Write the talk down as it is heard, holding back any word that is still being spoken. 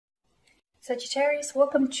Sagittarius,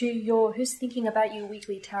 welcome to your Who's Thinking About You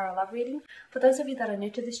weekly tarot love reading. For those of you that are new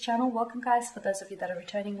to this channel, welcome guys. For those of you that are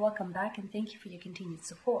returning, welcome back and thank you for your continued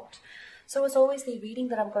support. So as always, the reading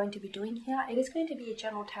that I'm going to be doing here, it is going to be a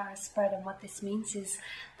general tarot spread, and what this means is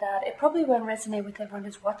that it probably won't resonate with everyone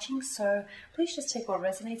who's watching, so please just take what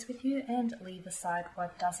resonates with you and leave aside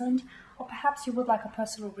what doesn't. Or perhaps you would like a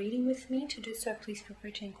personal reading with me. To do so, please feel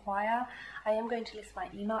free to inquire. I am going to list my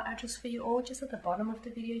email address for you all just at the bottom of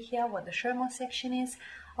the video here, where the show more section is,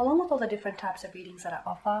 along with all the different types of readings that I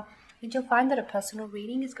offer. And you'll find that a personal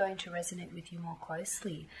reading is going to resonate with you more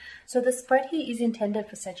closely. So the spread here is intended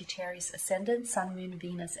for Sagittarius Ascendant, Sun, Moon,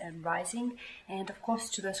 Venus, and Rising, and of course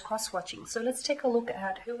to those cross-watching. So let's take a look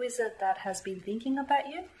at who is it that has been thinking about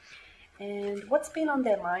you and what's been on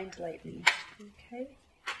their mind lately. Okay.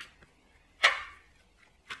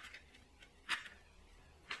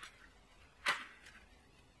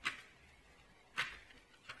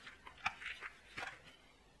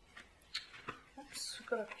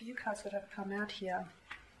 Got a few cards that have come out here.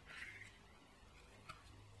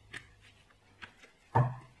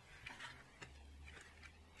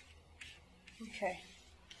 Okay.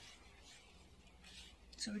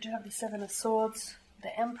 So we do have the Seven of Swords,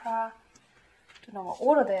 the Emperor. Don't know what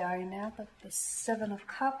order they are in now, but the Seven of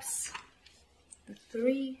Cups, the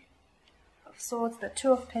Three of Swords, the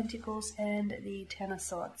Two of Pentacles, and the Ten of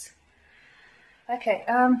Swords. Okay.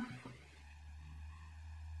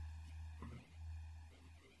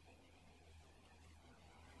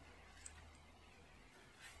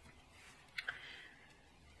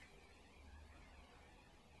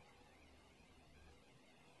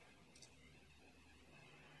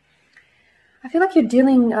 I feel like you're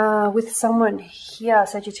dealing with someone here,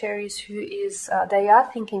 Sagittarius, who is, they are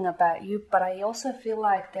thinking about you, but I also feel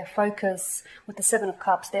like their focus, with the Seven of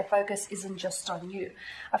Cups, their focus isn't just on you.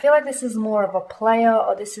 I feel like this is more of a player,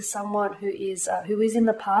 or this is someone who is in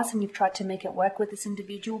the past and you've tried to make it work with this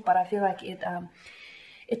individual, but I feel like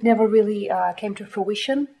it never really came to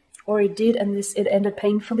fruition, or it did, and it ended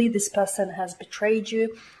painfully. This person has betrayed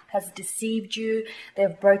you, has deceived you,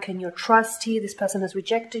 they've broken your trust here, this person has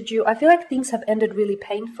rejected you. I feel like things have ended really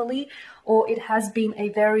painfully, or it has been a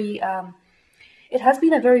very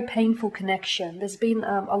painful connection. There's been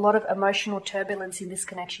a lot of emotional turbulence in this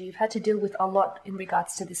connection. You've had to deal with a lot in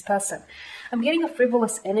regards to this person. I'm getting a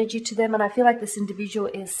frivolous energy to them, and I feel like this individual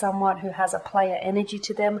is someone who has a player energy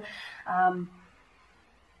to them.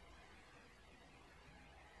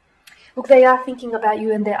 Look, they are thinking about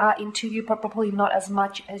you and they are into you, but probably not as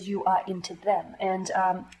much as you are into them. And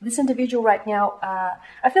this individual right now,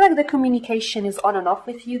 I feel like the communication is on and off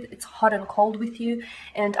with you. It's hot and cold with you.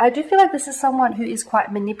 And I do feel like this is someone who is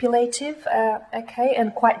quite manipulative, okay,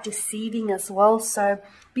 and quite deceiving as well. So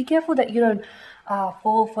be careful that you don't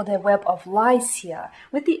fall for their web of lies here.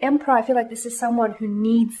 With the Emperor, I feel like this is someone who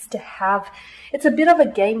needs to have, it's a bit of a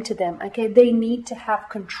game to them, okay? They need to have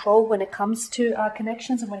control when it comes to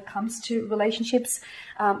connections and when it comes to relationships.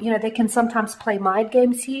 You know, they can sometimes play mind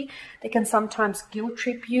games here. They can sometimes guilt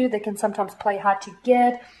trip you. They can sometimes play hard to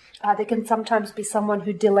get. They can sometimes be someone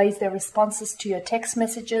who delays their responses to your text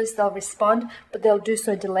messages. They'll respond, but they'll do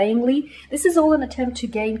so delayingly. This is all an attempt to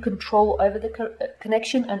gain control over the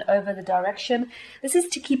connection and over the direction. This is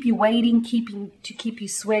to keep you waiting, to keep you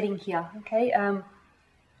sweating here, okay?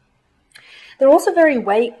 They're also very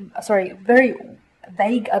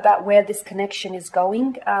vague about where this connection is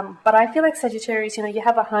going. But I feel like Sagittarius, you know, you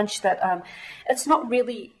have a hunch that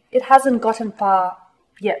it hasn't gotten far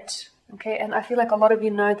yet. Okay, and I feel like a lot of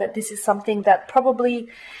you know that this is something that probably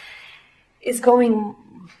is going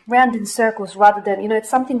round in circles rather than, you know, it's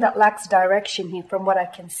something that lacks direction here from what I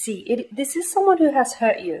can see. This is someone who has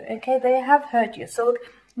hurt you, okay? They have hurt you. So look,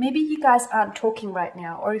 maybe you guys aren't talking right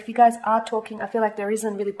now, or if you guys are talking, I feel like there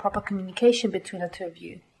isn't really proper communication between the two of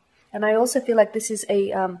you. And I also feel like this is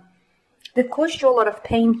they've caused you a lot of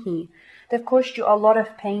pain here. They've caused you a lot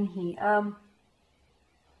of pain here.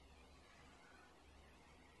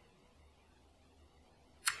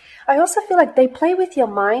 I also feel like they play with your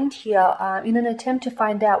mind here in an attempt to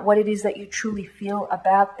find out what it is that you truly feel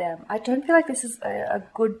about them. I don't feel like this is a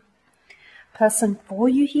good person for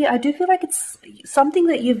you here. I do feel like it's something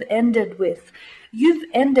that you've ended with. You've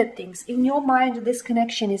ended things. In your mind, this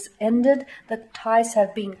connection is ended. The ties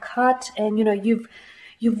have been cut, and you know you've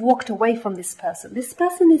walked away from this person. This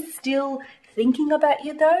person is still thinking about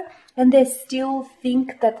you though, and they still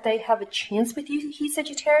think that they have a chance with you here,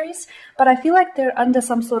 Sagittarius, but I feel like they're under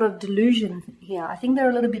some sort of delusion here. I think they're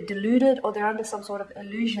a little bit deluded, or they're under some sort of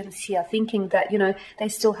illusions here, thinking that, you know, they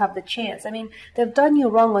still have the chance. I mean, they've done you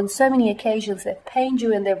wrong on so many occasions. They've pained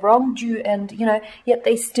you and they've wronged you, and, you know, yet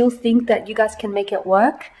they still think that you guys can make it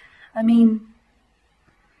work. I mean,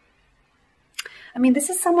 this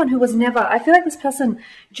is someone who was never, I feel like this person,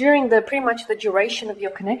 during pretty much the duration of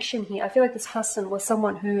your connection here, I feel like this person was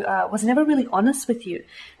someone who was never really honest with you.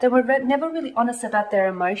 They were never really honest about their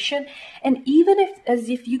emotion. And even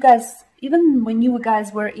if you guys, even when you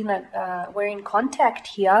guys were in contact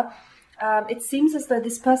here, it seems as though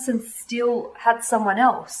this person still had someone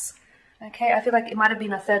else. Okay, I feel like it might have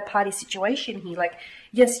been a third-party situation here. Like,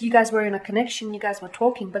 yes, you guys were in a connection, you guys were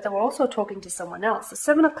talking, but they were also talking to someone else. The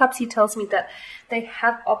Seven of Cups here tells me that they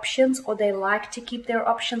have options, or they like to keep their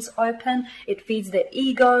options open. It feeds their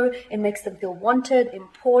ego. It makes them feel wanted,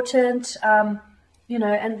 important. You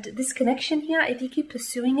know, and this connection here, if you keep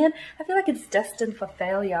pursuing it, I feel like it's destined for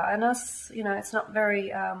failure. And you know, it's not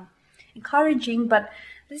very encouraging, but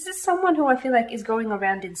this is someone who I feel like is going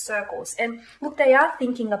around in circles. And look, they are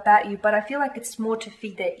thinking about you, but I feel like it's more to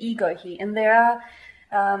feed their ego here. And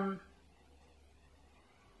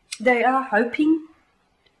they are hoping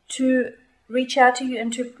to reach out to you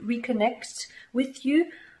and to reconnect with you.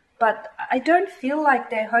 But I don't feel like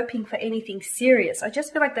they're hoping for anything serious. I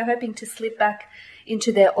just feel like they're hoping to slip back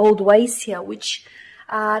into their old ways here, which,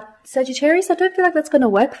 Sagittarius, I don't feel like that's going to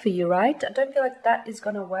work for you, right? I don't feel like that is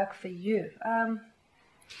going to work for you.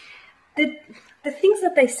 The things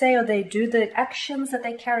that they say or they do, the actions that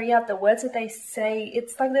they carry out, the words that they say,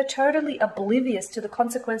 it's like they're totally oblivious to the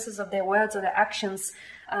consequences of their words or their actions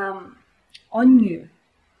on you.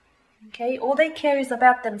 Okay, all they care is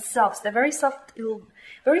about themselves. They're very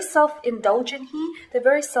self-indulgent here. They're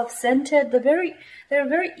very self-centered. They're a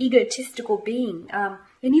very egotistical being.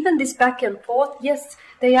 And even this back and forth, yes,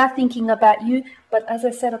 they are thinking about you, but as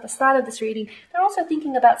I said at the start of this reading, they're also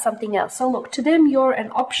thinking about something else. So look, to them, you're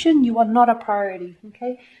an option. You are not a priority.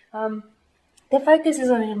 Okay, their focus is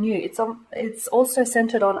on you. It's also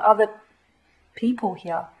centered on other people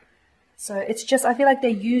here. So it's just, I feel like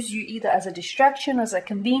they use you either as a distraction, as a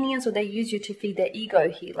convenience, or they use you to feed their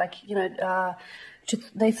ego here. Like, you know,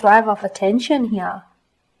 they thrive off attention here.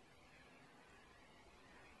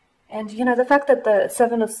 And, you know, the fact that the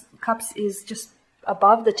Seven of Cups is just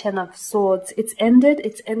above the Ten of Swords, it's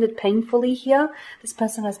ended painfully here. This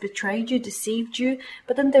person has betrayed you, deceived you,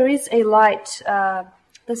 but then there is a light,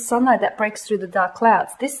 the sunlight that breaks through the dark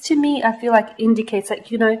clouds. This, to me, I feel like indicates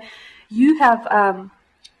that, you know, you have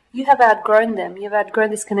outgrown them. You've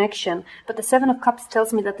outgrown this connection. But the Seven of Cups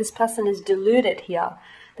tells me that this person is deluded here.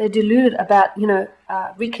 They're deluded about, you know,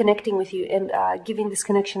 reconnecting with you and giving this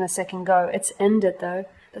connection a second go. It's ended, though.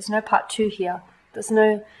 There's no part 2 here. There's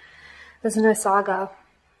no saga.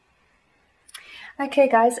 Okay,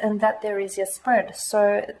 guys, and that there is your spread.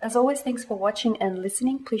 So, as always, thanks for watching and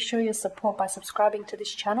listening. Please show your support by subscribing to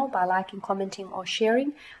this channel, by liking, commenting, or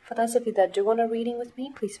sharing. For those of you that do want a reading with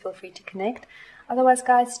me, please feel free to connect. Otherwise,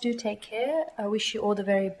 guys, do take care. I wish you all the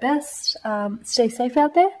very best. Stay safe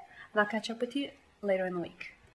out there, and I'll catch up with you later in the week.